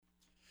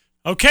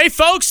Okay,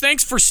 folks,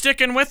 thanks for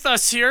sticking with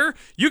us here.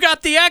 You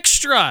got the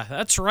extra.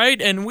 That's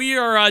right. And we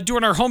are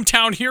doing our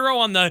hometown hero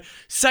on the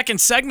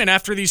second segment.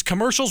 After these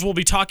commercials, we'll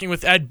be talking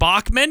with Ed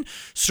Bachman,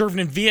 served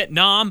in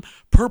Vietnam,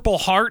 Purple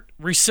Heart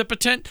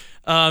recipient.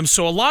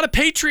 So a lot of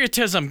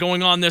patriotism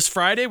going on this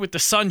Friday with the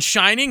sun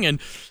shining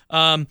and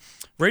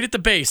right at the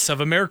base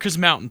of America's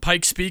mountain,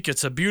 Pikes Peak.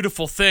 It's a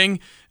beautiful thing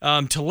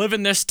to live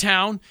in this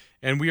town,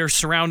 and we are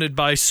surrounded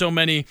by so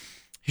many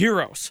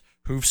heroes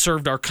who've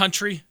served our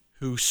country,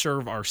 who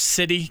serve our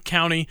city,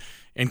 county,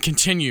 and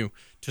continue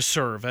to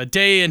serve. A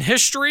day in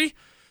history,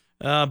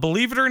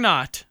 believe it or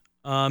not,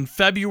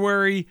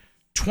 February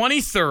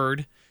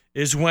 23rd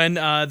is when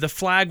the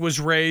flag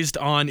was raised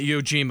on Iwo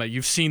Jima.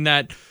 You've seen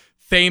that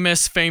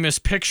famous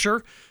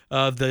picture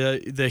of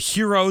the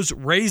heroes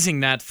raising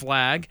that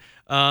flag,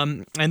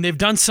 and they've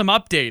done some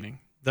updating.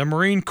 The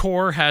Marine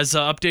Corps has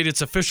updated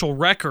its official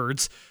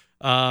records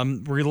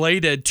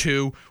related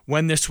to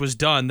when this was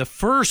done. The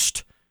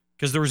first,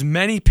 because there was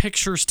many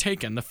pictures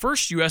taken, the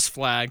first U.S.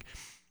 flag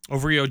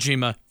over Iwo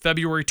Jima,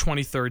 February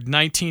 23rd,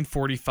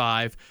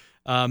 1945.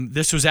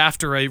 This was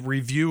after a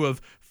review of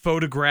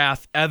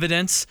photograph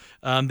evidence.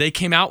 They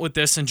came out with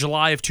this in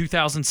July of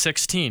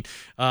 2016.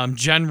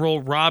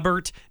 General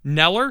Robert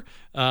Neller,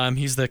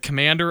 he's the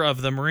commander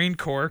of the Marine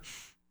Corps,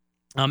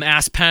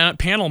 asked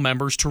panel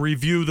members to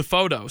review the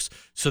photos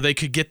so they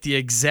could get the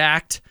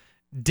exact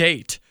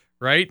date.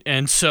 Right?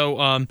 And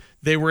so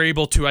they were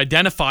able to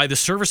identify the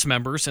service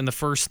members in the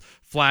first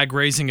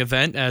flag-raising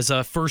event as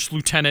First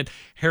Lieutenant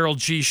Harold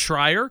G.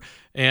 Schreier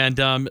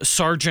and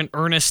Sergeant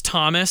Ernest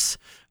Thomas,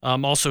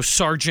 also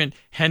Sergeant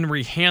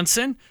Henry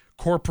Hansen,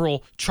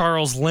 Corporal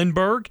Charles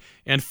Lindbergh,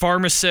 and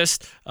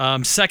Pharmacist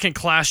Second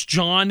Class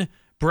John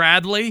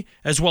Bradley,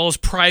 as well as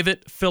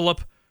Private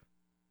Philip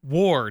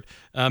Ward.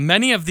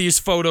 Many of these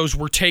photos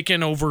were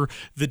taken over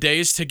the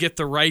days to get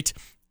the right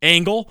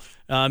angle,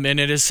 and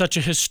it is such a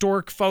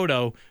historic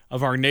photo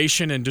of our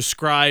nation and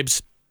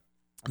describes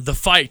the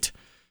fight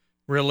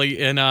really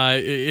in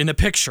a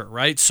picture,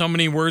 right? So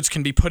many words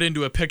can be put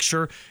into a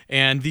picture,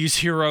 and these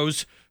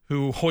heroes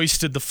who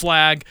hoisted the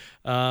flag,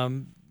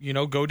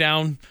 go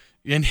down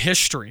in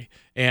history.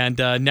 And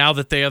now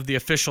that they have the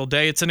official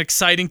day, it's an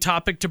exciting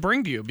topic to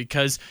bring to you,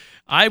 because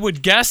I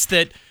would guess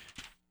that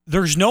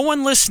there's no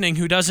one listening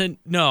who doesn't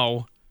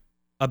know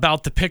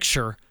about the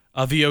picture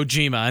of Iwo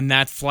Jima and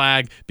that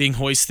flag being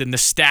hoisted and the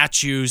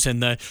statues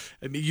and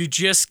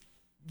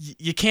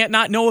you can't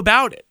not know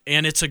about it.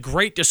 And it's a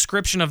great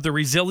description of the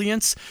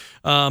resilience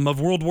of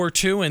World War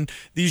II and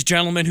these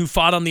gentlemen who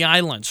fought on the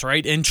islands,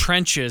 right, in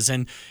trenches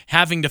and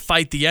having to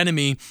fight the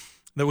enemy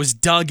that was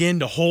dug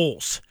into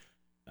holes.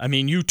 I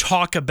mean, you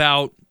talk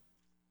about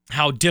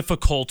how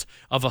difficult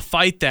of a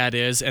fight that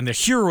is, and the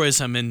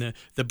heroism and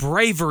the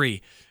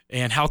bravery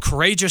and how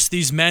courageous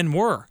these men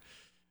were.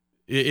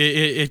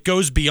 It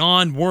goes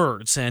beyond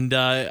words. And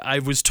I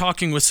was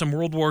talking with some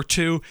World War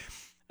II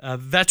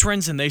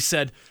veterans, and they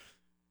said,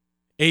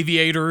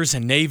 aviators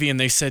and Navy, and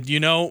they said,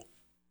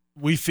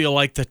 we feel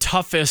like the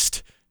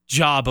toughest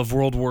job of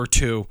World War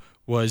II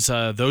was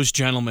those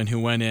gentlemen who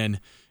went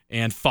in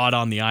and fought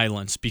on the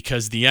islands,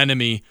 because the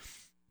enemy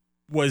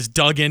was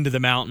dug into the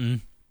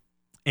mountain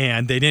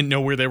and they didn't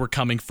know where they were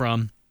coming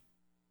from.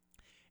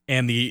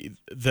 And the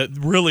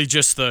really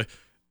just the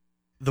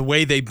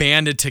way they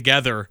banded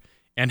together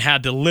and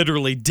had to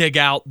literally dig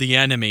out the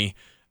enemy.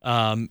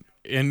 And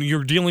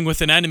you're dealing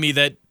with an enemy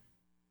that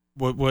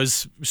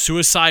was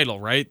suicidal,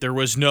 right? There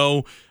was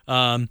no,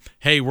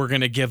 hey, we're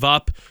going to give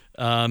up.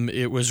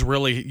 It was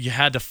really, you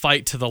had to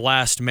fight to the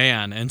last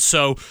man. And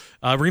so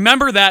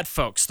remember that,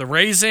 folks, the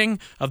raising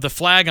of the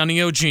flag on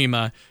Iwo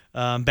Jima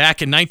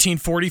back in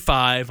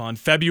 1945 on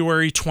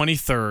February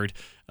 23rd.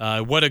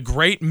 What a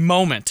great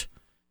moment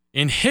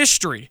in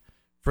history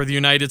for the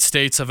United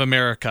States of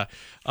America.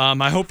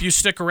 I hope you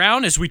stick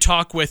around as we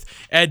talk with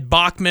Ed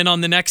Bachman on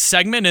the next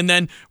segment, and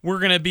then we're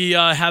going to be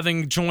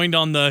having joined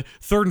on the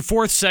third and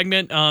fourth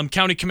segment,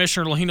 County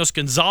Commissioner Longinos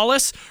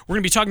Gonzalez. We're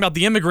going to be talking about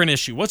the immigrant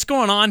issue. What's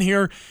going on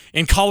here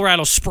in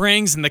Colorado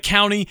Springs and the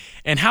county,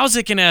 and how's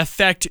it going to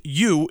affect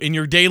you in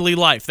your daily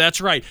life? That's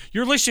right.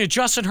 You're listening to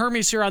Justin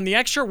Hermes here on The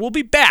Extra. We'll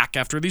be back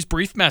after these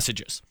brief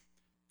messages.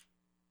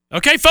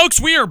 Okay, folks,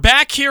 we are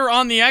back here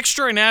on The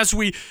Extra, and as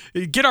we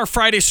get our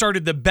Friday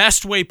started the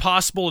best way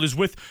possible, it is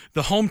with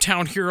the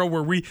Hometown Hero,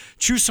 where we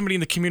choose somebody in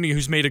the community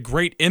who's made a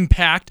great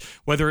impact,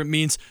 whether it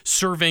means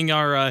serving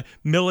our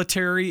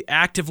military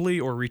actively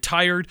or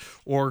retired,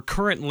 or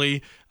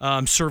currently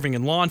serving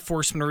in law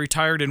enforcement or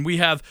retired. And we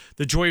have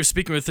the joy of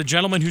speaking with the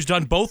gentleman who's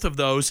done both of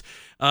those.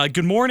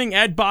 Good morning,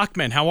 Ed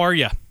Bachman. How are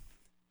you?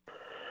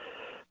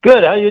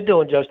 Good. How you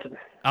doing, Justin?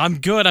 I'm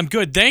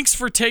good. Thanks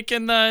for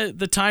taking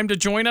the time to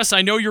join us.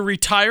 I know you're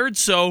retired,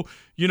 so,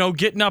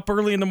 getting up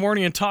early in the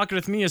morning and talking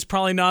with me is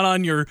probably not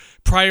on your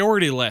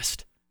priority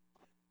list.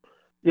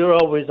 You're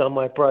always on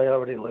my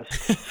priority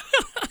list.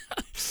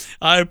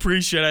 I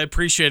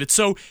appreciate it.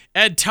 So,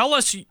 Ed, tell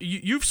us,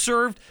 you've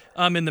served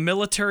in the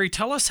military.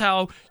 Tell us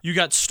how you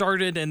got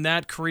started in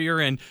that career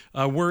and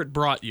where it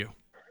brought you.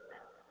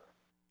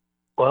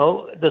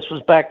 Well, this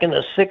was back in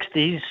the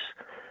 60s,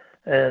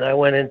 and I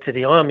went into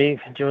the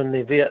Army during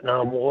the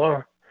Vietnam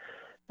War.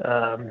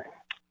 Um,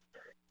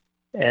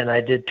 and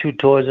I did 2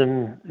 tours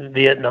in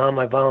Vietnam.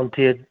 I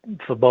volunteered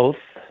for both,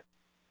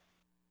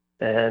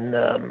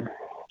 and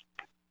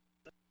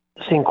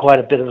seen quite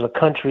a bit of the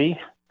country.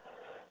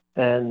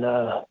 And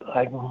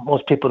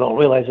most people don't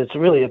realize it's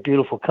really a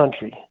beautiful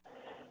country.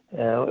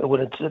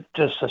 It's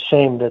just a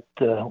shame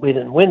that we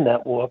didn't win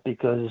that war,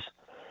 because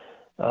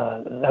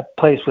that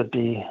place would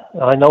be,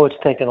 I know it's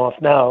taken off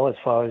now as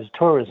far as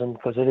tourism,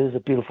 because it is a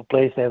beautiful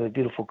place. They have a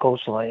beautiful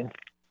coastline.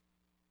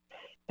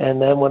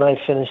 And then when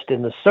I finished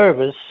in the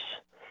service.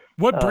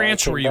 What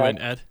branch were you in,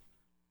 Ed?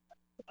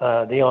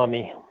 The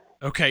Army.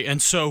 Okay,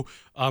 and so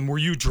were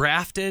you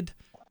drafted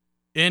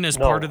in as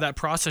part of that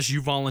process?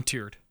 You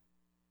volunteered.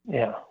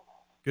 Yeah.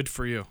 Good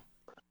for you.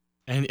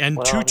 And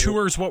well, 2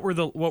 tours. What were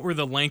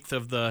the length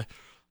of the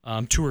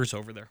tours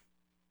over there?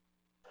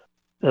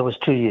 It was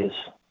 2 years.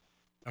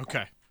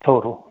 Okay.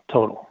 Total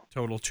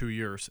 2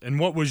 years. And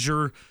what was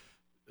your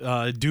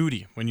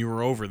duty when you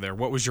were over there?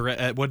 What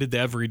did the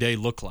everyday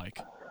look like?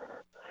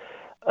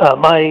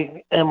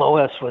 My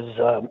MOS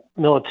was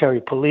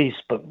military police,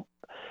 but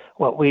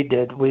what we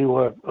did, we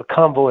were a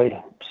convoy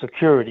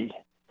security.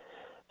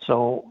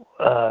 So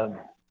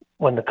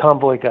when the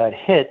convoy got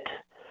hit,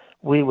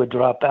 we would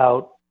drop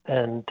out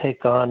and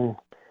take on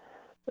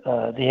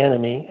the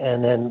enemy,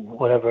 and then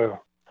whatever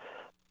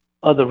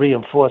other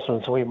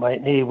reinforcements we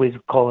might need,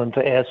 we'd call in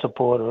for air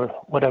support or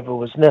whatever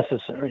was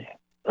necessary.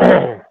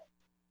 Wow.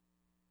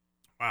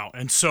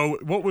 And so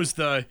what was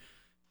the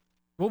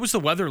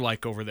weather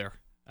like over there?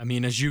 I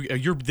mean, as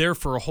you're there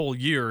for a whole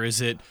year,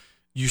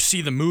 you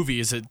see the movie,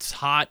 is it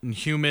hot and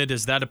humid?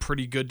 Is that a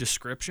pretty good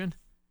description?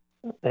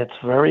 It's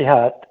very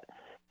hot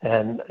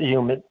and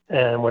humid,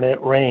 and when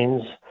it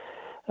rains,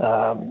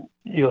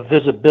 your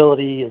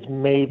visibility is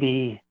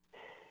maybe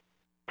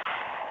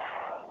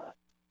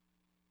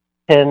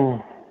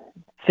 10,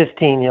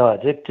 15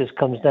 yards. It just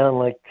comes down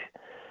like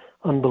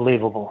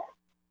unbelievable.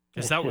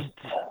 It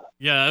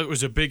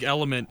was a big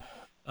element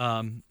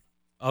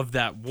of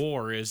that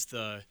war is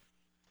the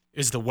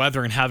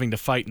weather and having to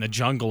fight in the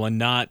jungle and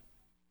not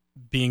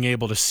being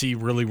able to see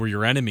really where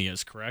your enemy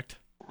is, correct?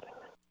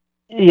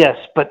 Yes,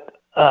 but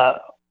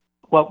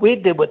what we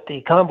did with the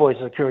convoy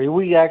security,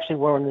 we actually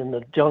weren't in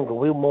the jungle.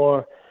 We were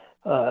more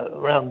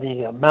around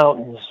the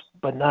mountains,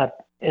 but not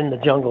in the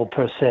jungle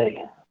per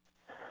se,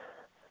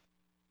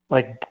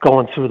 like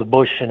going through the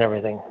bush and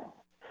everything.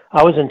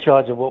 I was in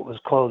charge of what was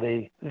called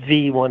a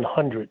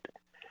V-100,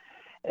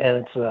 and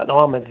it's an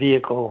armored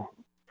vehicle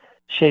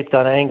shaped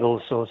on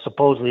angles, so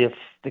supposedly if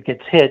it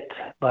gets hit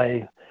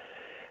by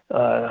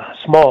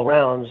small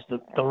rounds,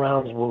 the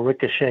rounds will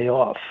ricochet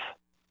off.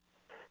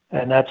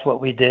 And that's what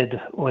we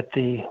did with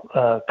the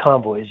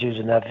convoys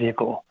using that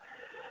vehicle.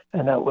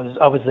 And I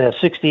was there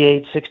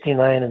 68,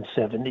 69, and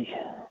 70.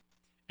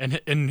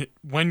 And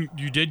when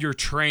you did your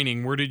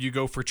training, where did you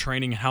go for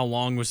training? How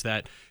long was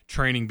that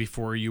training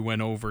before you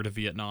went over to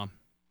Vietnam?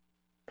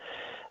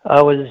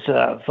 I was,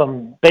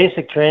 from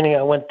basic training,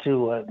 I went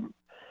to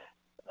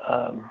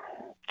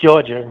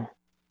Georgia,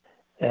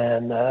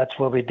 and that's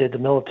where we did the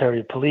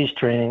military police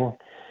training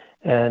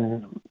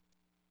and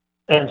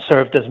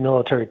served as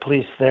military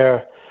police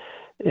there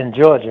in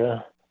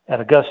Georgia at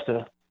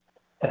Augusta,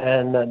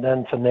 and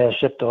then from there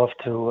shipped off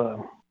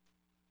to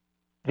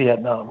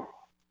Vietnam.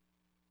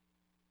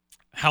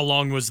 How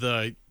long was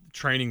the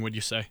training, would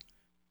you say?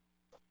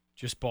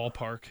 Just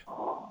ballpark.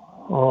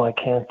 Oh, I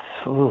can't.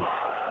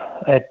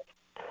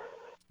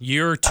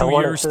 Year, 2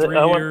 years, 3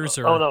 years?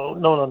 Or? Oh,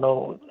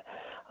 no.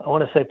 I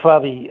want to say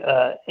probably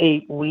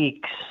 8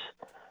 weeks.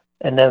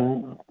 And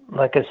then,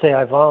 like I say,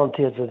 I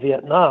volunteered for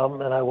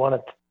Vietnam, and I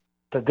wanted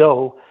to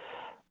go.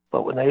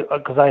 But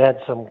because I had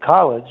some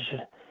college,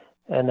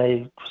 and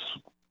they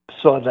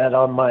saw that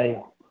on my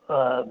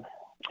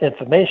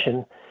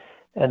information,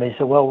 and they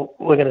said, well,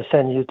 we're going to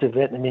send you to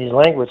Vietnamese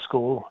language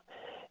school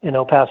in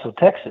El Paso,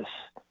 Texas.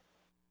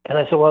 And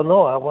I said, well,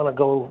 no, I want to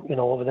go,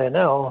 over there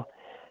now.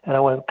 And I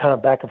went kind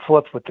of back and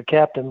forth with the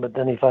captain, but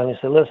then he finally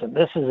said, listen,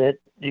 this is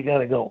it. You got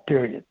to go,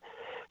 period.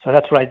 So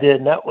that's what I did.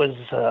 And that was,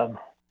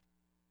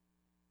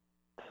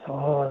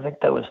 I think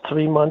that was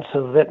 3 months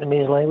of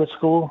Vietnamese language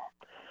school.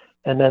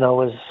 And then I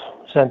was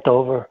sent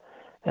over.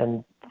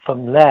 And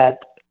from that,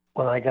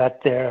 when I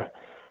got there,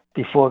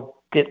 before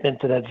getting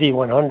into that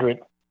V-100,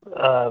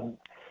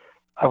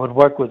 I would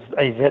work with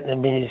a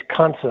Vietnamese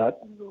consul,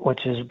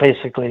 which is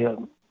basically a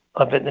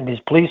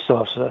Vietnamese police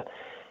officer.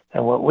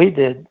 And what we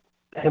did,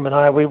 him and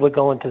I, we would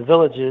go into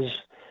villages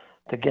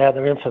to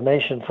gather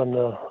information from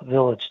the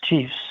village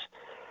chiefs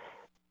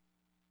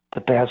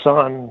to pass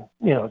on,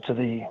 to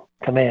the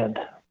command.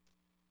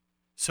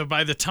 So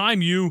by the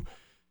time you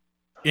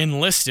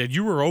enlisted,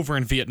 you were over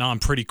in Vietnam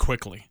pretty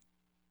quickly,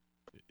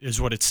 is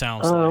what it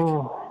sounds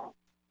like.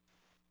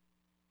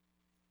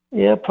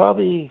 Yeah,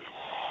 probably,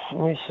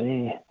 let me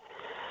see.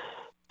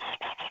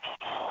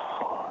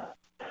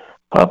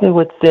 Probably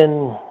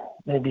within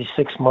maybe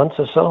 6 months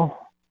or so.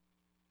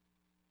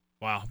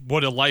 Wow,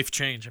 what a life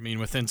change. I mean,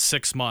 within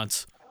 6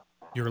 months.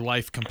 your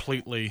life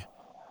completely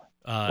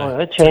Well,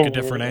 it took a changes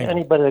different angle.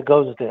 anybody that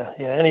goes there.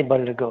 Yeah,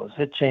 anybody that goes,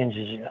 it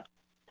changes you.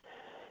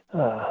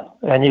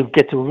 And you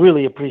get to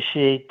really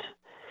appreciate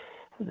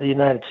the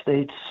United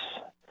States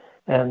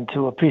and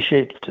to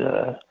appreciate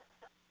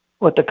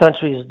what the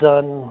country has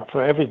done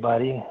for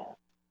everybody.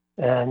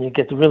 And you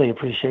get to really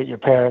appreciate your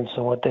parents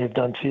and what they've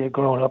done for you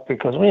growing up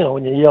because,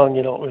 when you're young,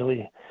 you don't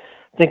really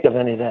think of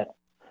any of that.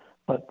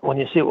 But when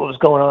you see what was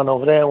going on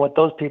over there and what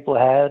those people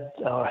had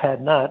or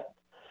had not,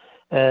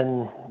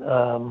 and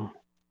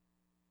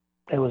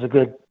it was a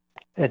good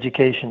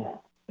education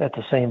at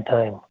the same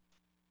time.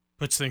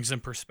 Puts things in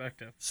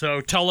perspective.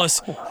 So tell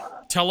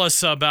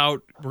us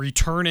about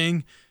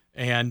returning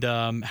and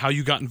how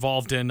you got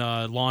involved in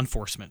law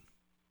enforcement.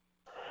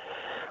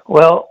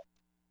 Well,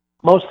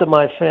 most of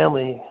my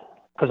family,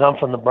 because I'm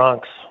from the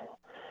Bronx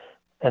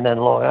and then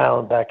Long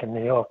Island back in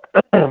New York,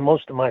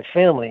 most of my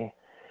family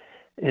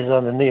is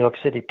on the New York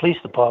City Police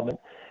Department,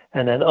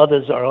 and then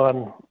others are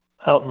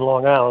out in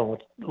Long Island.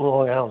 With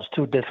Long Island's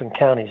two different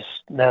counties,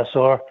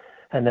 Nassau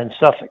and then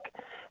Suffolk,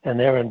 and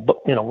they're in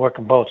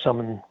working both, some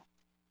in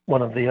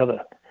one of the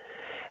other.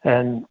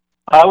 And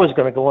I was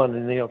going to go on to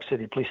the New York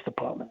City Police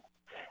Department,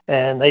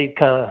 and they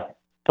kind of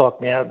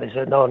talked me out. They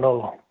said,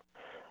 no,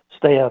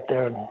 stay out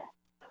there in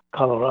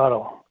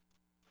Colorado,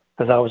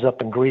 because I was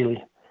up in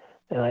Greeley.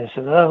 And I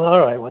said, oh,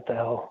 all right, what the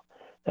hell?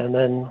 And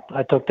then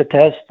I took the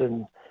test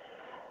and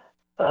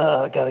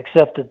got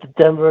accepted to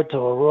Denver, to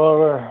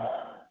Aurora,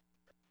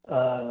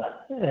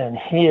 and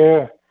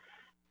here,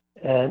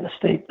 and the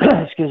state,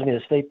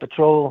 the state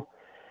patrol.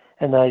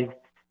 And the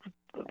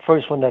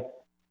first one that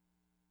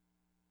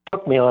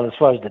took me on as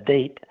far as the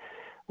date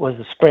was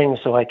the spring,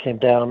 so I came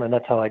down, and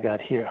that's how I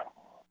got here.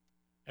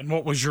 And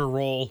what was your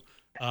role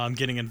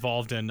getting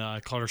involved in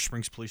Colorado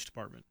Springs Police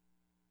Department?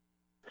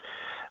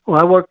 Well,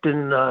 I worked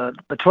in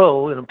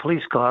patrol in a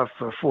police car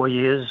for 4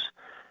 years,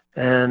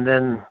 and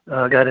then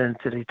got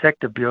into the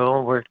detective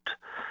bureau, worked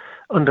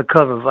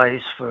undercover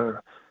vice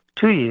for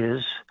 2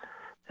 years,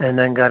 and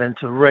then got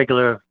into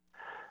regular,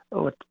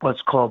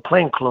 what's called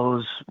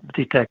plainclothes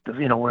detective,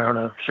 wearing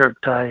a shirt,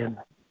 tie, and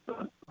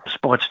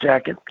sports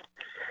jacket.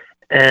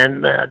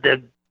 And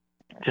did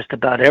just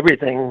about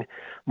everything,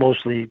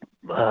 mostly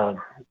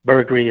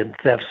burglary and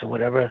thefts and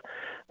whatever.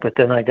 But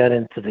then I got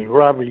into the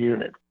robbery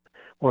unit,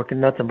 working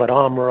nothing but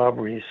armed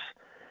robberies,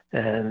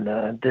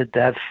 and did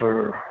that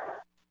for,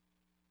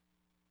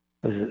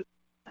 was it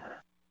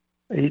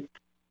 8?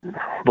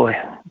 Boy,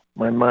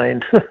 my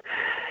mind.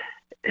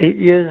 8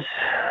 years.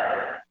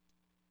 I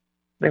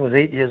think it was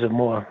 8 years or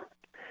more,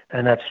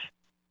 and that's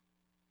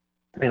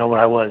what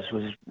I was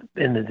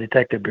in the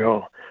detective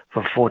bureau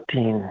for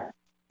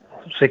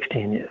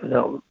 16 years.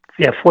 No,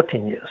 yeah,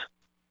 14 years.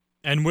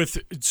 And with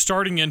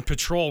starting in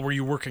patrol, were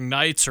you working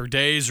nights or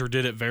days, or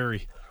did it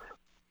vary?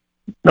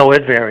 No,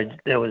 it varied.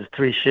 There was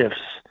 3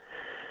 shifts,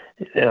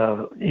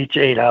 each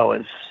 8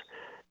 hours.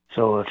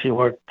 So if you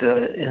worked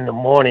in the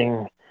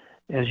morning,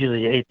 it was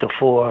usually 8 to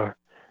 4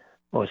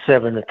 or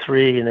 7 to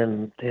 3, and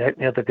then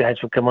the other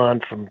guys would come on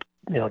from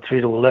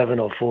 3 to 11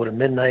 or 4 to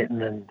midnight,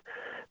 and then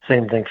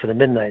same thing for the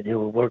midnight. You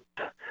worked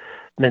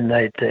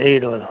midnight to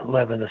 8 or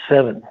 11 to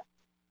 7.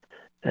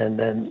 And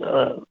then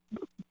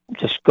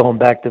just going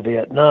back to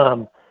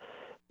Vietnam,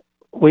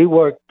 we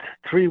worked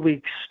 3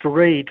 weeks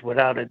straight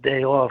without a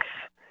day off,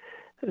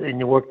 and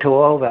you worked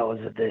 12 hours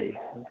a day,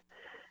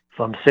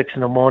 from 6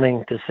 in the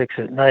morning to 6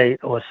 at night,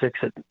 or 6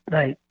 at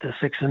night to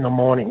 6 in the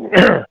morning.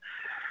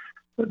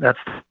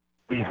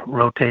 We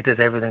rotated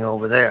everything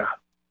over there.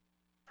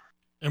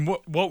 And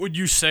what would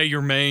you say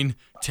your main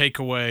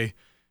takeaway,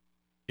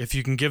 if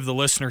you can give the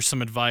listener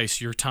some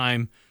advice, your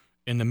time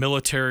in the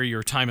military,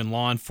 your time in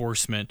law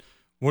enforcement,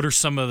 what are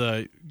some of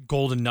the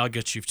golden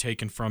nuggets you've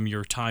taken from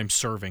your time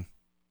serving?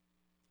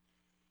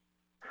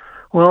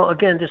 Well,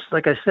 again, just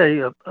like I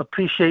say,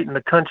 appreciating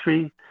the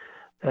country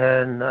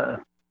and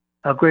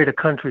how great a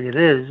country it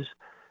is,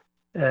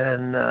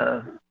 and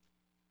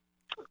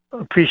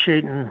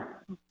appreciating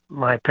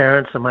my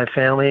parents and my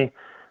family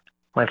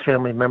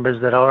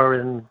members that are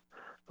in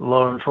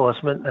law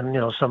enforcement,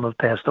 and some have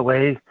passed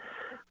away,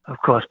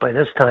 of course, by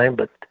this time,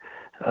 but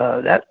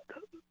that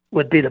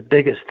would be the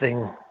biggest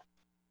thing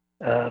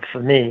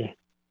for me.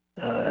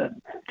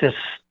 Just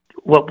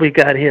what we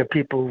got here,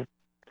 people,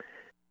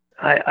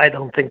 I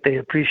don't think they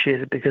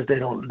appreciate it because they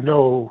don't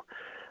know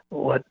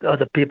what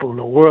other people in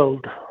the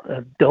world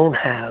don't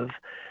have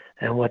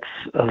and what's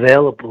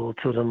available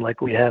to them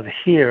like we have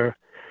here.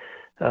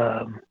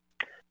 And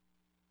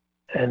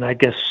I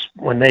guess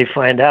when they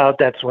find out,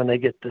 that's when they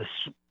get this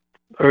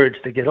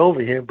urge to get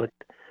over here. But,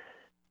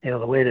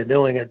 the way they're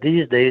doing it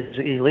these days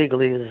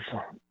illegally is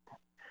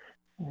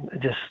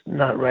just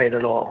not right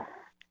at all.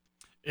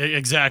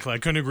 Exactly. I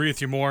couldn't agree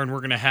with you more, and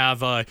we're going to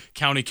have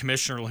County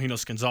Commissioner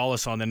Longinos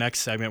Gonzalez on the next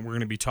segment. We're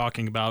going to be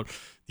talking about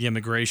the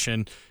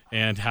immigration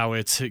and how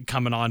it's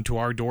coming on to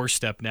our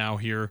doorstep now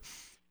here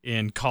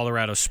in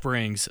Colorado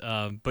Springs.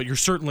 But you're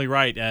certainly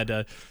right,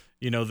 Ed.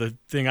 The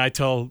thing I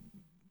tell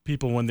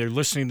people when they're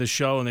listening to the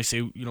show and they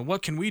say,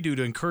 what can we do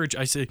to encourage?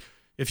 I say,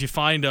 if you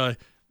find a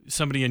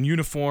somebody in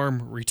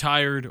uniform,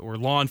 retired, or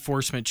law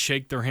enforcement,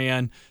 shake their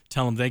hand,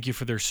 tell them thank you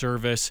for their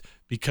service,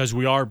 because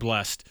we are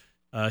blessed,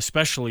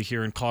 especially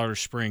here in Colorado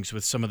Springs,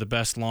 with some of the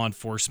best law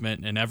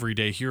enforcement and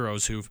everyday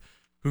heroes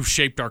who've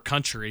shaped our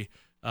country,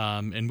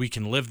 and we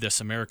can live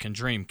this American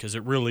dream, because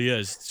it really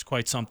is. It's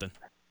quite something.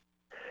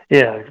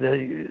 Yeah,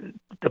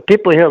 the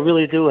people here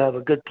really do have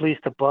a good police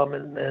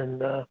department,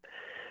 and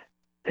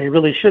they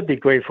really should be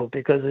grateful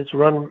because it's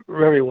run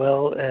very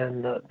well,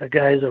 and the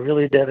guys are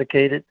really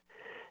dedicated,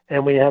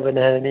 and we haven't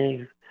had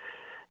any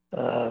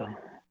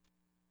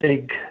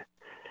big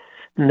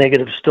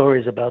negative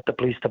stories about the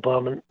police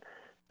department.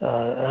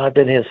 And I've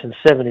been here since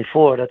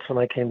 '74. That's when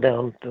I came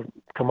on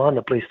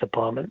the police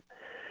department.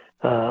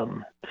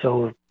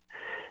 So,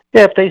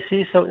 yeah, if they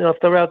see something, if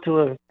they're out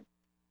to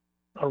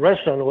a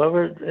restaurant or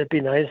whatever, it'd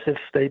be nice if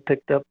they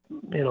picked up,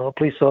 a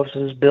police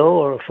officer's bill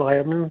or a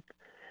fireman,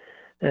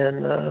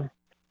 and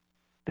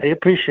they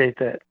appreciate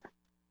that.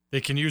 They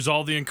can use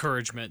all the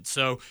encouragement.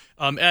 So,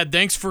 Ed,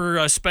 thanks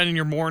for spending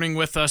your morning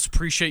with us.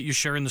 Appreciate you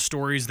sharing the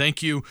stories.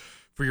 Thank you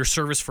for your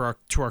service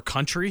to our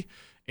country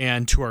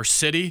and to our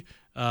city.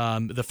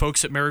 The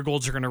folks at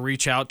Marigold's are going to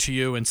reach out to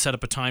you and set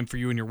up a time for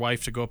you and your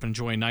wife to go up and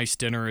enjoy a nice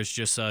dinner as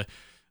just a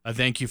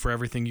thank you for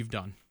everything you've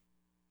done.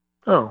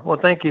 Oh, well,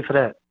 thank you for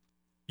that.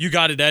 You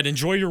got it, Ed.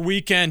 Enjoy your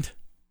weekend.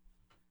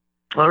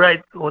 All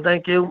right. Well,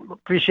 thank you.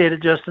 Appreciate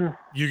it, Justin.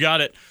 You got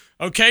it.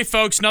 Okay,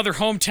 folks, another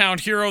hometown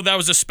hero. That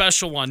was a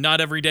special one.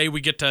 Not every day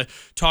we get to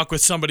talk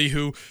with somebody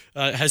who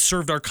has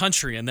served our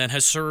country and then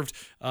has served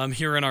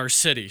here in our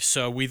city.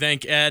 So we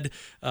thank Ed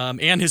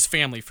and his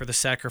family for the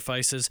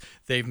sacrifices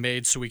they've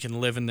made so we can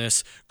live in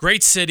this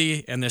great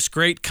city and this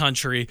great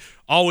country,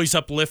 always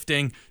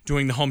uplifting,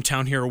 doing the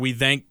hometown hero. We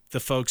thank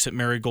the folks at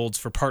Marigold's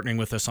for partnering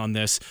with us on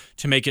this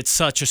to make it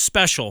such a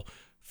special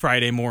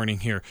Friday morning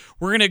here.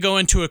 We're going to go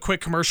into a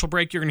quick commercial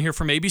break. You're going to hear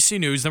from ABC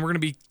News. Then we're going to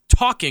be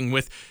talking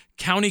with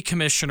County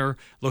Commissioner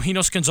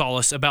Longinos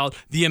Gonzalez about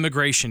the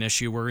immigration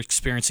issue we're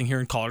experiencing here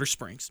in Colorado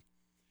Springs.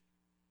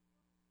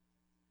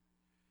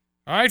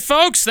 All right,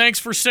 folks, thanks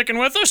for sticking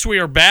with us. We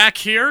are back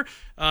here.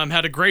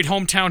 Had a great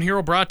hometown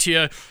hero brought to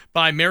you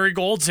by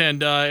Marigold's,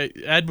 and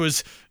Ed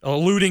was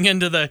alluding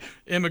into the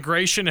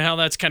immigration and how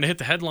that's kind of hit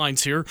the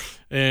headlines here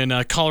in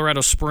Colorado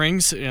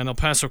Springs and El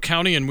Paso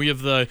County, and we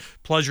have the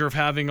pleasure of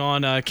having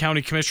on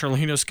County Commissioner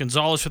Longinos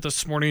Gonzalez with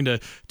us this morning to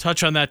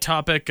touch on that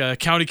topic.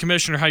 County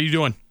Commissioner, how you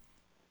doing?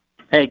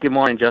 Hey, good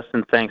morning,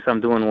 Justin. Thanks.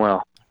 I'm doing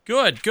well.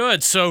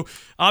 Good. So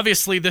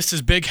obviously this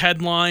is big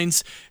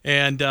headlines,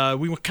 and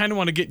we kind of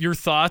want to get your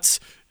thoughts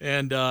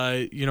and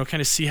kind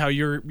of see how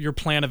your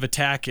plan of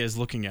attack is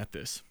looking at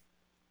this.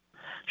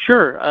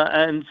 Sure.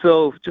 And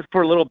so just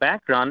for a little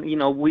background,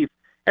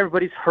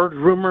 everybody's heard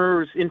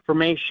rumors,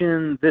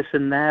 information, this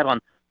and that on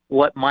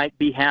what might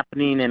be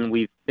happening, and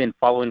we've been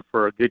following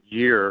for a good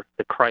year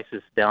the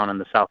crisis down on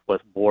the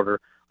southwest border.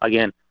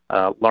 Again,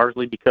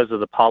 largely because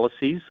of the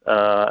policies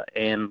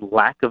and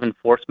lack of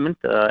enforcement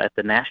at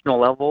the national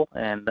level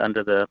and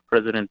under the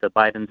President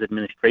Biden's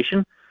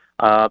administration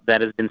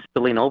that has been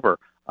spilling over.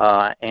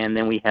 And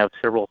then we have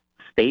several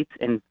states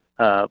and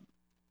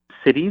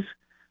cities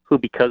who,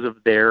 because of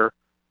their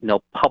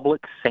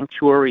public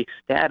sanctuary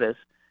status,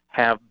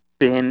 have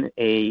been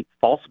a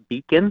false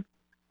beacon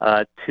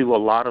to a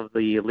lot of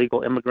the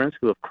illegal immigrants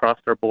who have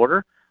crossed our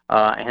border.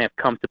 And have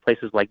come to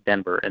places like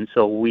Denver. And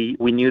so we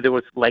knew there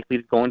was likely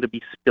going to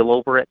be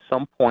spillover at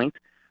some point.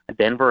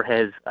 Denver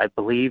has, I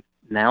believe,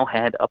 now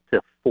had up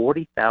to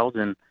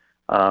 40,000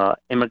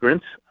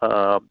 immigrants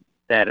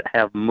that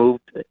have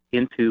moved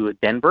into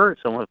Denver.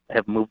 Some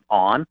have moved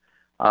on.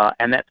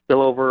 And that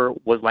spillover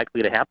was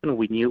likely to happen.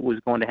 We knew it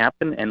was going to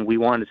happen, and we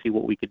wanted to see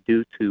what we could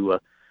do to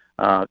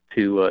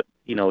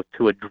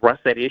address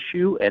that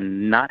issue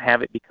and not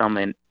have it become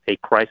a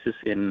crisis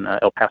in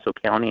El Paso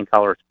County and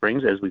Colorado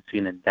Springs, as we've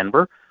seen in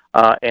Denver.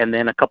 And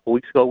then a couple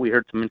weeks ago, we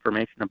heard some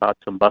information about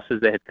some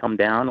buses that had come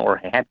down or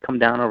had come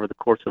down over the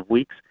course of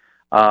weeks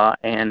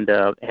and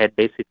had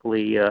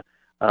basically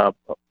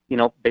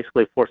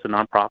forced a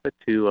nonprofit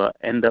to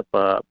end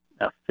up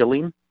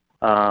filling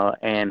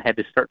and had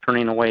to start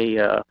turning away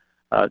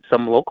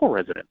some local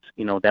residents,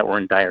 that were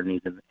in dire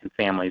needs and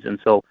families. And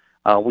so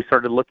we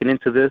started looking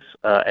into this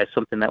as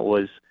something that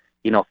was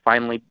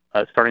finally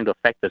starting to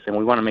affect us, and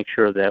we want to make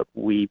sure that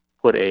we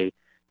put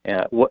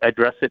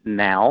address it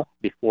now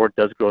before it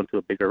does grow into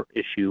a bigger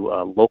issue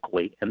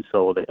locally. And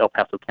so the El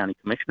Paso County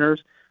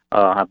Commissioners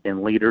have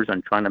been leaders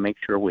on trying to make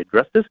sure we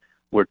address this.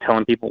 We're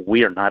telling people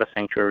we are not a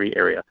sanctuary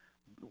area.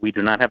 We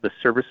do not have the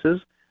services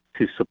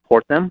to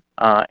support them,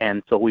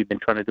 and so we've been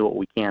trying to do what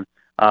we can.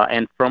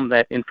 And from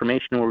that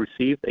information we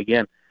received,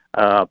 again,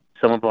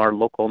 some of our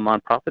local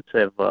nonprofits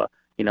have,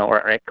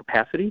 are at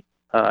capacity.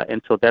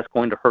 And so that's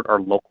going to hurt our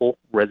local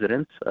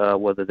residents,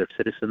 whether they're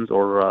citizens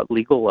or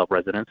legal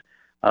residents,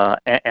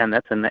 and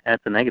that's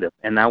a negative.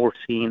 And now we're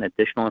seeing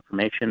additional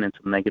information and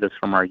some negatives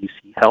from our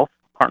UC Health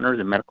partners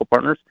and medical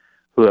partners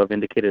who have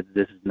indicated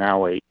this is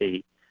now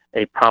a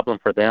problem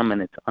for them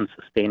and it's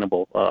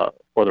unsustainable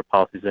for their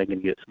policies. I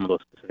can get some of those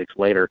specifics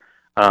later.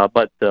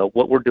 But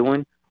what we're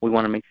doing, We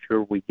want to make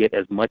sure we get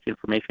as much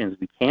information as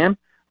we can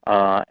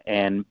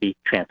and be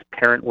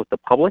transparent with the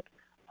public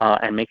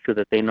and make sure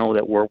that they know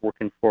that we're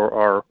working for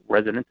our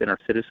residents and our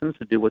citizens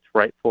to do what's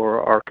right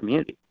for our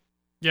community.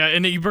 Yeah,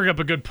 and you bring up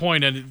a good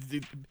point,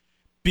 and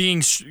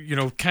being,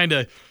 kind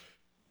of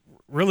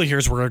really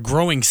here's we're a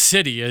growing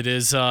city. It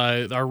is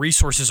our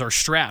resources are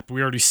strapped.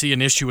 We already see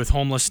an issue with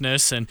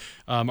homelessness, and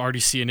already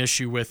see an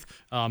issue with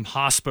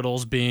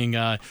hospitals being,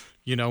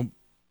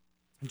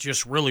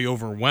 just really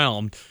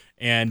overwhelmed.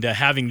 And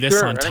having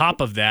this on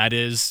top of that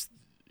is,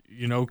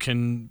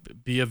 can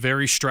be a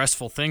very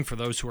stressful thing for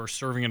those who are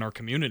serving in our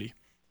community.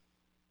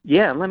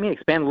 Yeah, let me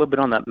expand a little bit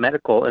on that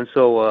medical. And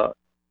so,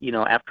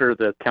 after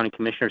the county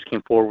commissioners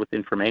came forward with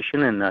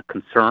information and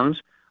concerns,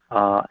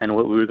 and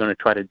what we were going to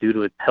try to do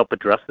to help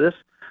address this,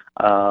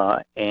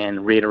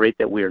 and reiterate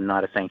that we are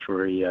not a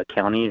sanctuary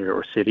county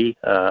or city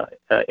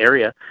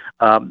area.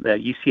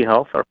 UC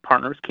Health, our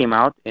partners, came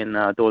out, and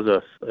there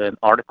was an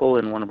article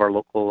in one of our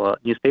local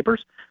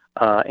newspapers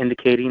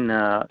indicating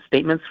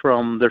statements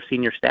from their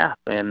senior staff,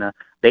 and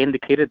they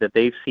indicated that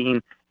they've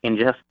seen in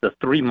just the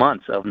 3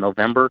 months of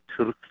November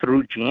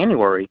through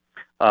January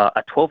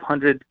a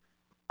 1,200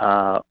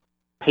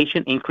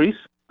 patient increase.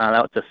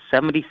 That was a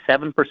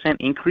 77%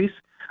 increase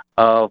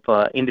of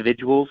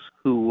individuals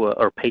who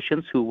or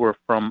patients who were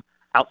from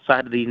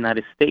outside of the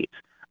United States,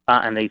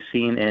 and they've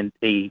seen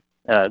a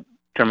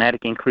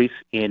dramatic increase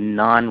in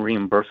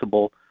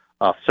non-reimbursable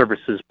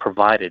services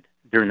provided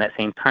during that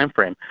same time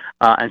frame.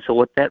 And so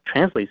what that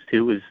translates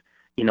to is,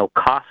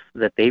 costs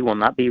that they will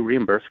not be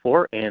reimbursed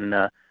for, and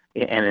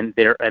then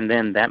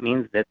that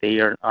means that they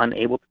are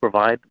unable to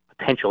provide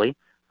potentially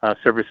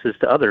services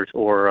to others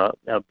or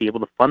be able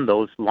to fund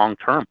those long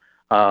term.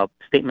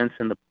 Statements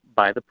in the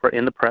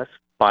press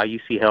by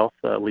UC Health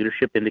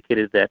leadership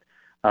indicated that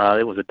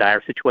it was a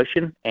dire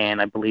situation,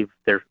 and I believe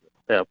their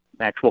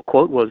actual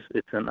quote was,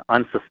 "It's an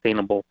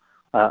unsustainable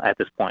at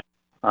this point."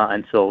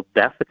 And so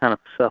that's the kind of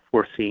stuff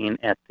we're seeing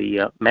at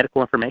the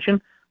medical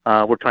information.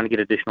 We're trying to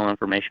get additional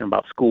information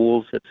about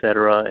schools, et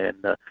cetera,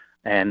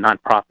 and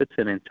nonprofits,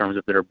 and in terms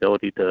of their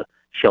ability to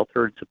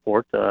shelter and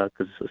support,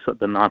 because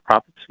the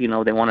nonprofits,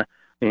 they want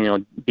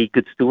to, be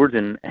good stewards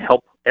and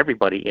help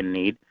everybody in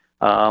need.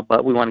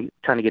 But we want to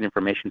try to get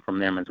information from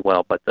them as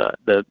well. But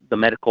the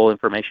medical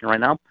information right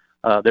now,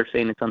 they're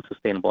saying it's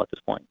unsustainable at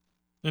this point.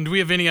 And do we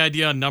have any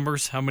idea on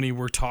numbers, how many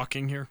we're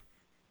talking here?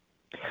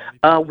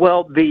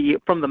 Well,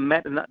 from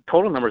the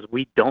total numbers,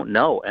 we don't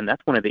know, and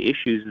that's one of the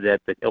issues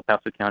that the El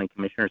Paso County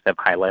Commissioners have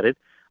highlighted.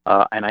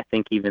 And I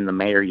think even the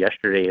mayor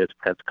yesterday at his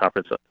press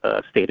conference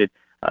stated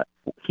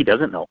he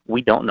doesn't know.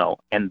 We don't know,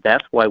 and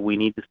that's why we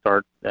need to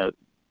start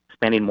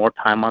spending more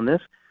time on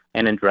this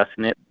and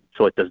addressing it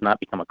so it does not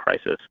become a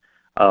crisis.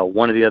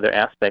 One of the other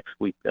aspects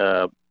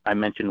I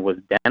mentioned was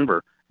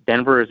Denver.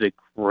 Denver is a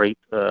great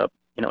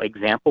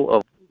example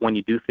of when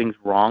you do things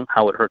wrong,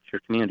 how it hurts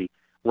your community.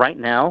 Right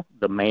now,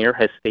 the mayor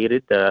has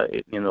stated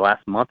in the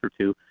last month or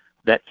two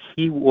that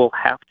he will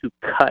have to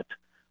cut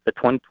the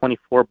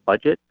 2024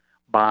 budget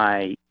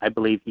by, I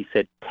believe he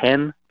said,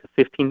 10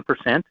 to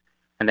 15%,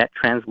 and that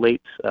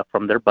translates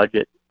from their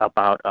budget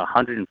about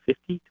 $150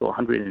 to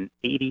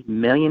 $180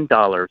 million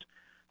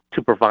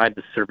to provide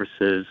the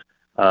services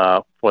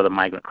for the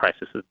migrant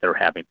crisis that they're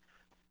having.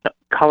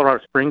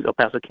 Colorado Springs, El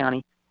Paso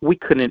County, we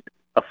couldn't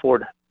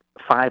afford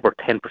 5 or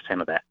 10%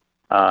 of that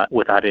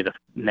without it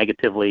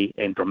negatively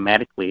and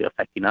dramatically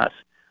affecting us.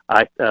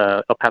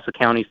 El Paso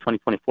County's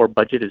 2024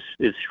 budget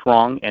is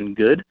strong and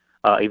good,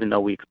 even though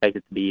we expect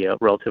it to be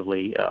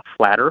relatively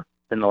flatter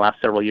than the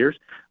last several years.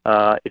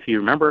 If you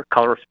remember,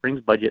 Colorado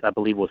Springs' budget, I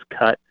believe, was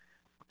cut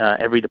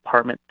every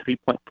department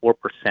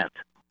 3.4%,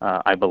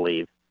 I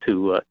believe,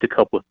 to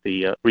cope with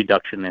the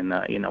reduction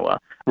in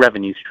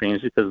revenue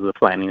streams because of the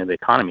flattening of the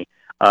economy.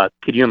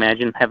 Could you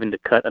imagine having to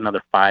cut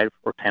another 5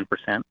 or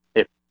 10%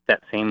 if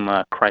that same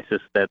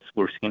crisis that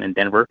we're seeing in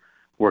Denver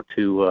were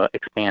to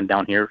expand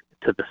down here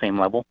to the same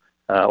level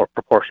or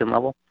proportion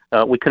level?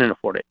 We couldn't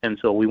afford it, and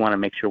so we want to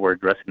make sure we're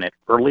addressing it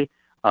early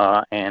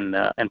and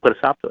put a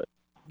stop to it.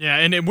 Yeah,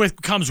 and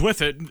it comes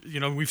with it.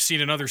 We've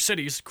seen in other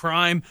cities,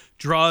 crime,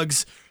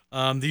 drugs.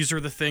 These are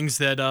the things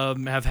that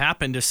have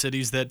happened to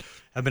cities that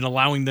have been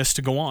allowing this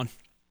to go on.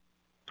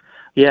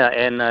 Yeah,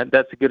 and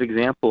that's a good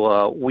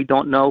example. We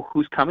don't know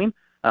who's coming.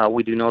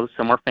 We do know that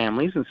some are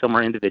families and some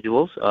are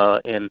individuals,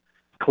 and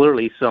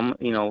clearly some,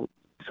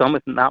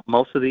 if not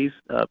most of these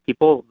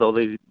people, though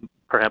they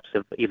perhaps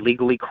have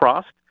illegally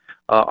crossed,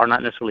 are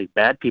not necessarily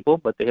bad people,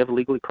 but they have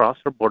illegally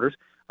crossed our borders.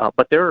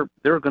 But there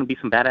are going to be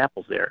some bad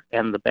apples there,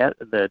 and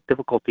the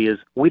difficulty is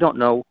we don't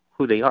know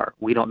who they are.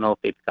 We don't know if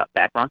they've got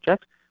background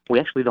checks. We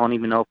actually don't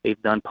even know if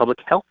they've done public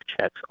health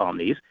checks on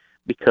these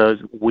because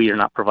we are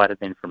not provided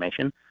the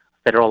information.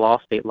 Federal law,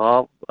 state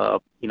law,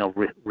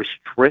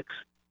 restricts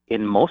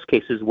in most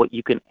cases what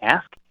you can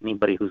ask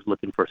anybody who's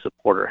looking for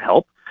support or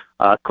help.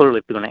 Clearly,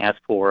 if you're going to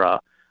ask for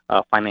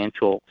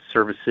financial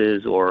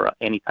services or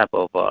any type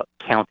of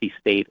county,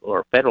 state,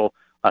 or federal,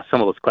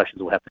 some of those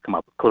questions will have to come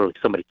up. Clearly,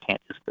 somebody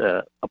can't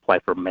just apply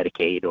for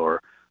Medicaid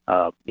or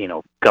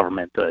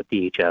government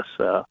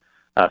DHS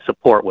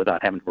support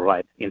without having to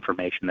provide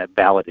information that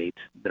validates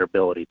their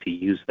ability to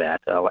use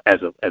that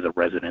as a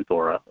resident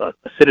or a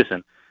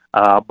citizen.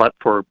 But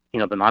for the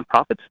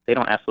nonprofits, they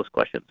don't ask those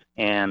questions,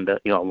 and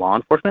law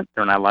enforcement,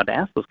 they're not allowed to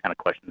ask those kind of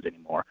questions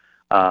anymore.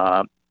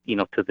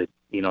 To the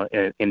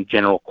in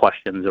general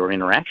questions or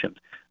interactions.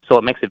 So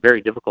it makes it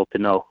very difficult to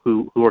know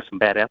who are some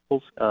bad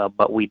apples.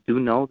 But we do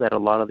know that a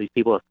lot of these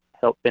people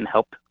have been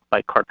helped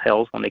by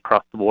cartels when they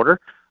cross the border.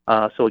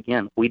 So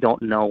again, we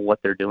don't know what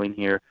they're doing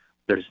here.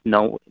 There's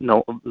no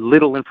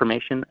little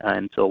information,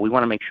 and so we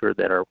want to make sure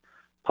that our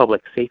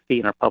public safety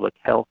and our public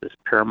health is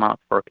paramount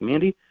for our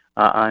community,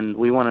 and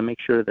we want to make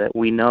sure that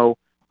we know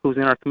who's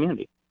in our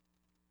community.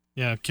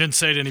 Yeah, couldn't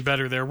say it any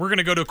better there. We're going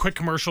to go to a quick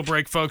commercial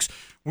break, folks.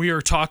 We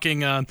are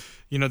talking,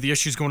 the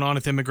issues going on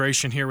with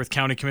immigration here with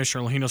County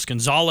Commissioner Longinos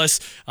Gonzalez.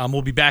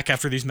 We'll be back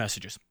after these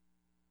messages.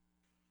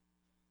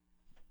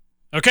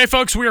 Okay,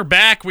 folks, we are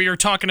back. We are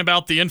talking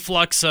about the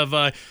influx of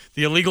the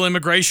illegal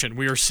immigration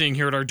we are seeing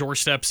here at our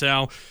doorsteps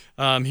now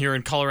here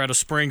in Colorado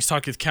Springs,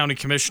 talking with County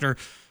Commissioner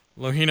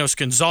Longinos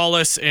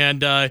Gonzalez.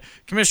 And,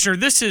 Commissioner,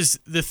 this is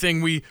the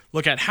thing we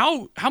look at.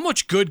 How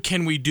much good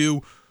can we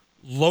do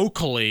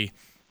locally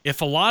if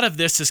a lot of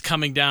this is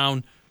coming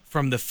down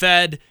from the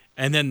Fed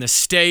and then the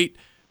state?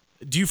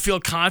 Do you feel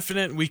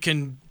confident we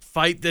can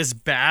fight this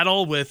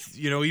battle with,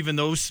 even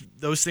those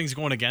things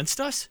going against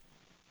us?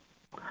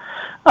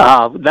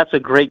 That's a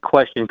great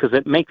question because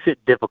it makes it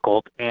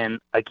difficult. And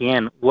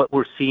again, what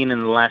we're seeing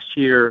in the last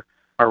year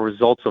are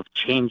results of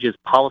changes,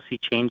 policy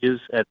changes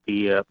at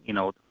the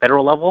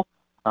federal level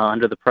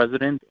under the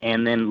president,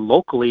 and then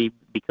locally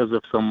because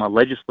of some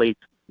legislative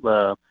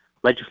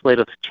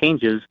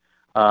changes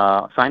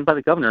signed by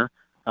the governor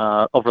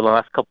over the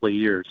last couple of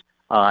years.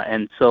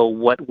 And so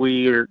what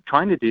we're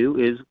trying to do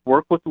is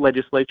work with the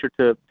legislature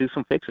to do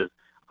some fixes.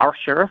 Our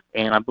sheriff,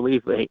 and I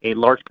believe a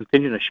large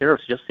contingent of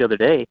sheriffs just the other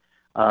day,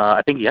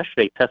 I think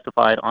yesterday,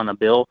 testified on a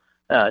bill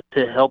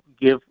to help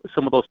give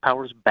some of those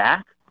powers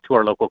back to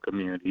our local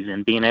communities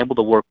and being able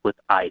to work with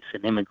ICE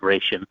and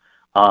immigration.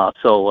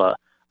 So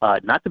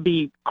not to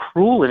be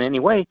cruel in any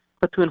way,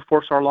 but to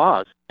enforce our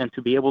laws and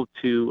to be able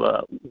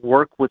to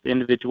work with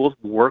individuals,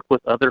 work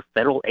with other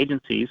federal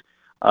agencies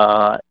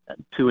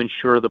to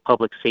ensure the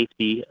public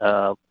safety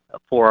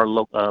for our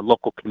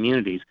local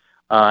communities.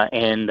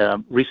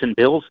 And recent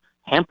bills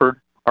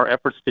hampered our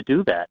efforts to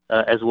do that,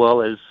 as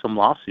well as some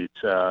lawsuits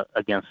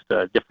against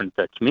different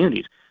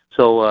communities.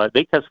 So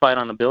they testified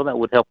on a bill that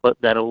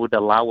would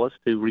allow us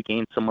to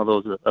regain some of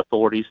those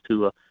authorities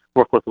to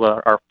work with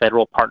our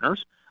federal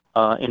partners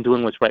in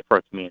doing what's right for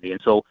our community.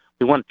 And so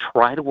we want to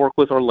try to work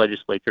with our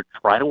legislature,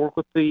 try to work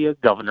with the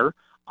governor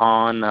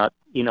on,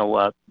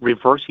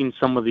 reversing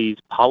some of these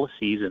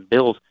policies and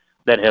bills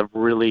that have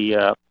really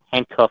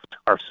handcuffed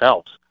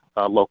ourselves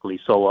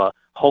locally. So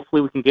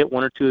hopefully we can get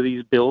one or two of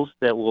these bills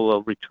that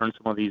will return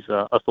some of these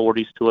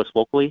authorities to us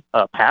locally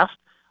passed.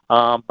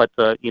 But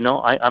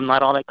I'm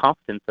not all that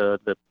confident.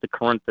 The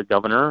current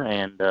governor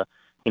and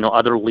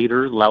other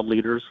leaders, loud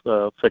leaders,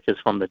 such as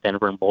from the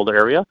Denver and Boulder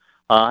area,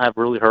 have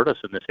really hurt us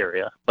in this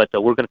area. But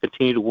we're going to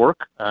continue to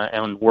work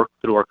and work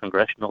through our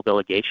congressional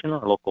delegation,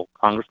 our local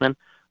congressmen,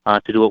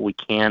 to do what we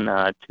can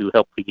to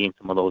help regain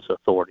some of those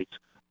authorities.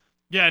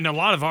 Yeah, and a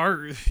lot of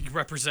our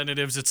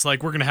representatives, it's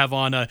like we're going to have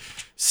on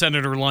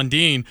Senator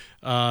Lundeen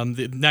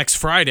next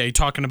Friday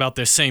talking about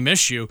this same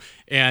issue,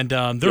 and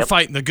they're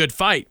fighting the good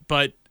fight.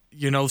 But,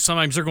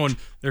 sometimes they're going,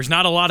 there's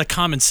not a lot of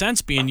common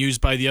sense being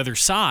used by the other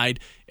side.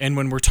 And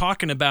when we're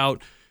talking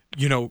about,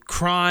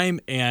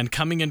 crime and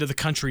coming into the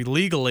country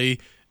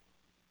legally,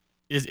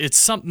 it's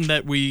something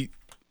that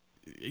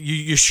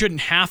you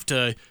shouldn't have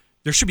to,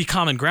 there should be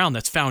common ground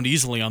that's found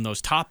easily on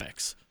those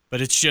topics.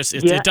 But it's just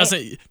it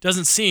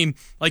doesn't seem,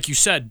 like you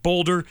said,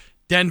 Boulder,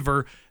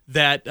 Denver,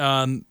 that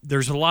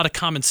there's a lot of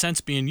common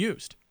sense being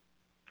used.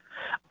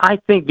 I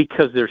think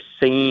because they're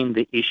seeing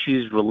the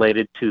issues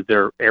related to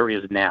their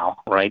areas now,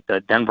 right?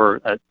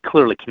 Denver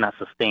clearly cannot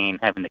sustain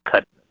having to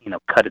cut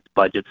its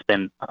budget,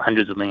 spend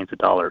hundreds of millions of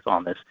dollars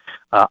on this.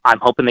 I'm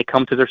hoping they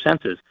come to their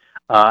senses,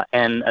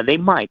 and they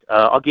might.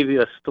 I'll give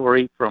you a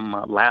story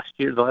from last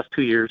year, the last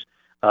 2 years.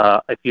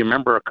 If you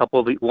remember,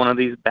 one of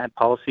these bad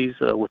policies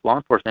with law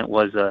enforcement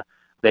was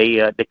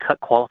they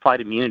cut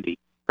qualified immunity,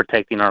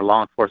 protecting our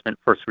law enforcement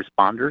first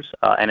responders,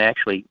 and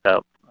actually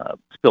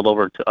spilled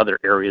over to other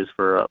areas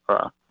for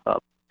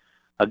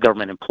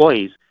government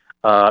employees.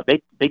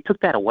 They took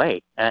that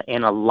away,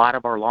 and a lot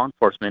of our law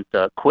enforcement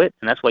quit,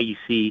 and that's why you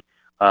see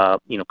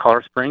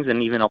Colorado Springs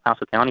and even El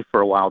Paso County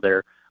for a while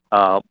there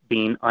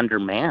being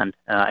undermanned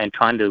and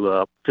trying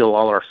to fill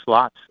all our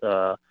slots.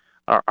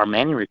 Our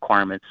manning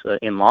requirements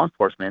in law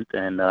enforcement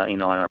and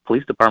in our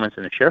police departments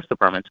and the sheriff's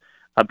departments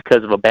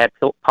because of a bad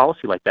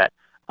policy like that.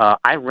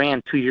 I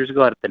ran 2 years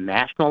ago at the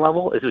national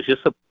level. It was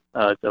just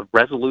a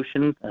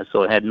resolution,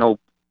 so it had no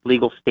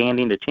legal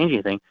standing to change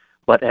anything.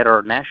 But at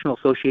our National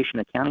Association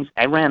of Counties,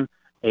 I ran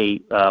a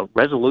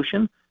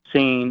resolution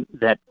saying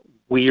that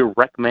we are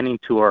recommending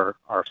to our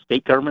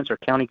state governments, our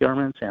county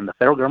governments, and the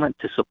federal government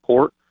to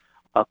support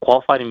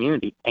qualified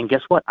immunity. And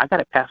guess what? I got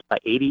it passed by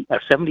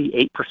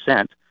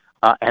 78%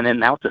 and then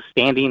now it's a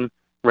standing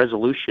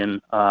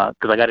resolution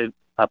because I got it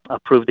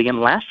approved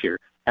again last year,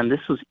 and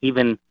this was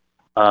even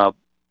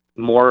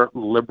more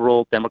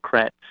liberal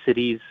Democrat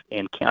cities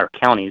and or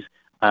counties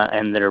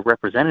and their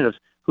representatives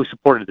who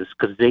supported this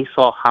because they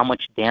saw how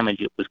much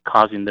damage it was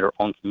causing their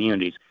own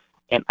communities.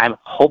 And I'm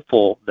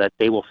hopeful that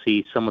they will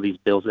see some of these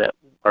bills that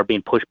are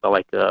being pushed by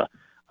like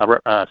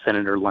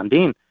Senator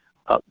Lundin.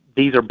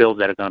 These are bills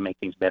that are going to make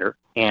things better.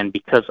 And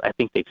because I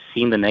think they've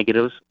seen the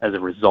negatives as a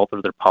result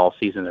of their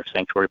policies and their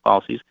sanctuary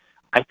policies,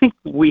 I think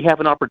we have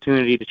an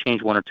opportunity to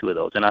change one or two of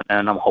those. And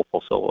I'm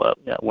hopeful. So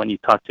when you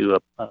talk to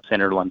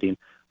Senator Lundin,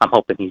 I'm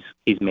hoping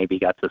he's maybe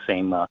got the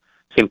same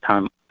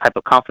type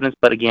of confidence.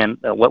 But again,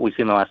 what we've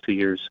seen in the last 2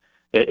 years,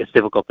 it's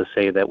difficult to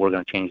say that we're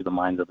going to change the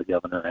minds of the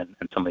governor and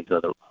some of these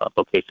other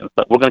locations.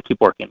 But we're going to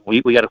keep working.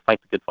 We got to fight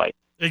the good fight.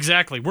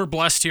 Exactly. We're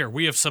blessed here.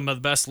 We have some of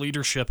the best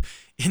leadership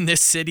in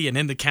this city and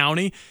in the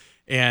county.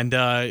 And,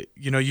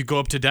 you go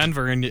up to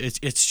Denver, and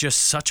it's just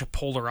such a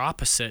polar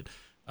opposite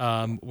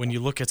when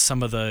you look at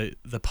some of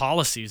the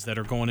policies that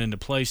are going into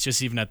place,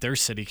 just even at their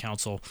city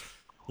council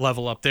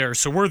level up there.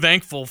 So we're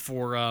thankful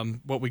for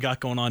what we got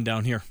going on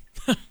down here.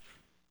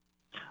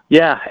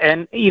 Yeah,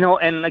 and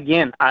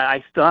again,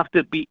 I still have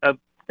to be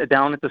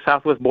down at the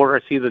southwest border.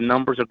 I see the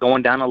numbers are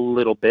going down a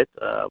little bit.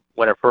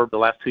 What I've heard the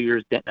last 2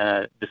 years,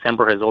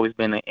 December has always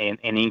been an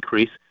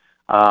increase.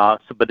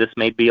 But this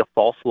may be a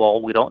false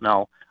lull. We don't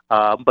know.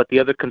 But the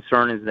other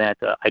concern is that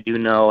I do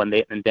know,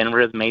 and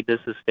Denver has made this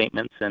as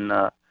statements and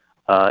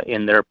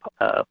in their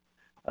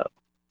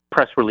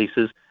press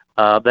releases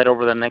that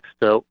over the next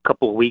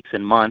couple of weeks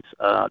and months,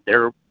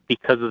 they're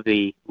because of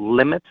the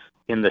limits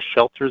in the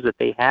shelters that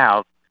they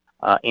have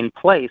in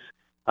place,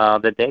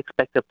 that they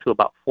expect up to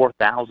about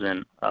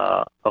 4,000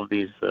 of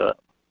these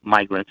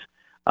migrants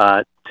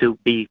to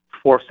be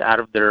forced out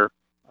of their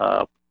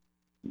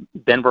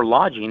Denver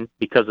lodging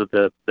because of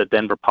the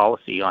Denver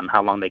policy on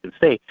how long they can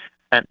stay,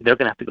 and they're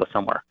going to have to go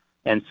somewhere.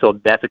 And so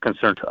that's a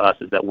concern to us,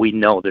 is that we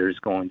know there's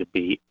going to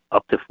be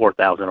up to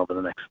 4,000 over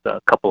the next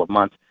couple of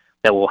months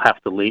that will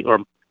have to leave, or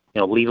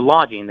leave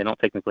lodging. They don't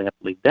technically have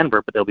to leave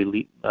Denver, but they'll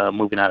be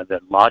moving out of their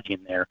lodging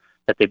there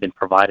that they've been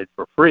provided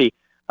for free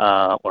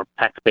or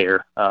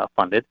taxpayer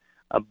funded.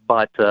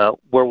 But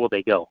where will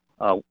they go?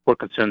 We're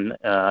concerned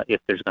if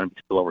there's going to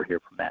be spillover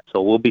here from that.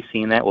 So we'll be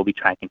seeing that. We'll be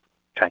tracking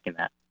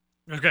that.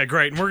 Okay,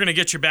 great. And we're going to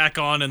get you back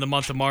on in the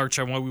month of March.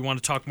 We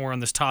want to talk more on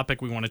this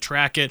topic. We want to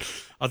track it,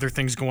 other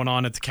things going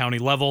on at the county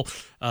level.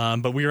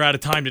 But we are out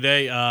of time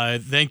today.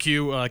 Thank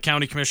you,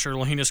 County Commissioner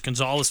Longinos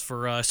Gonzalez,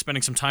 for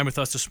spending some time with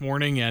us this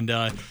morning,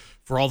 and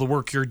for all the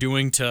work you're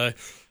doing to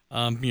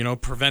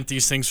prevent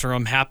these things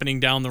from happening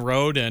down the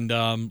road,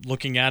 and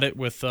looking at it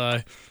with,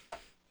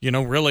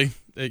 really,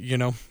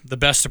 the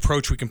best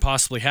approach we can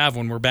possibly have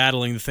when we're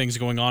battling the things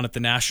going on at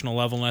the national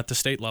level and at the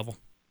state level.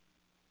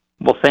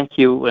 Well, thank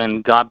you,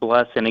 and God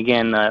bless. And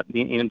again,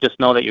 just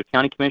know that your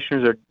county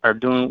commissioners are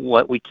doing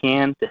what we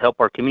can to help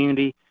our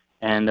community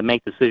and to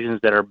make decisions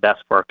that are best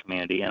for our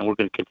community. And we're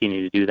going to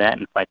continue to do that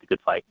and fight the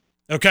good fight.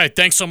 Okay,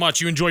 thanks so much.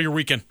 You enjoy your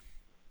weekend.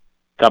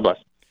 God bless.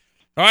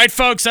 All right,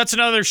 folks, that's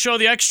another show,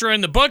 The Extra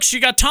in the books.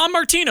 You got Tom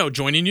Martino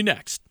joining you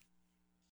next.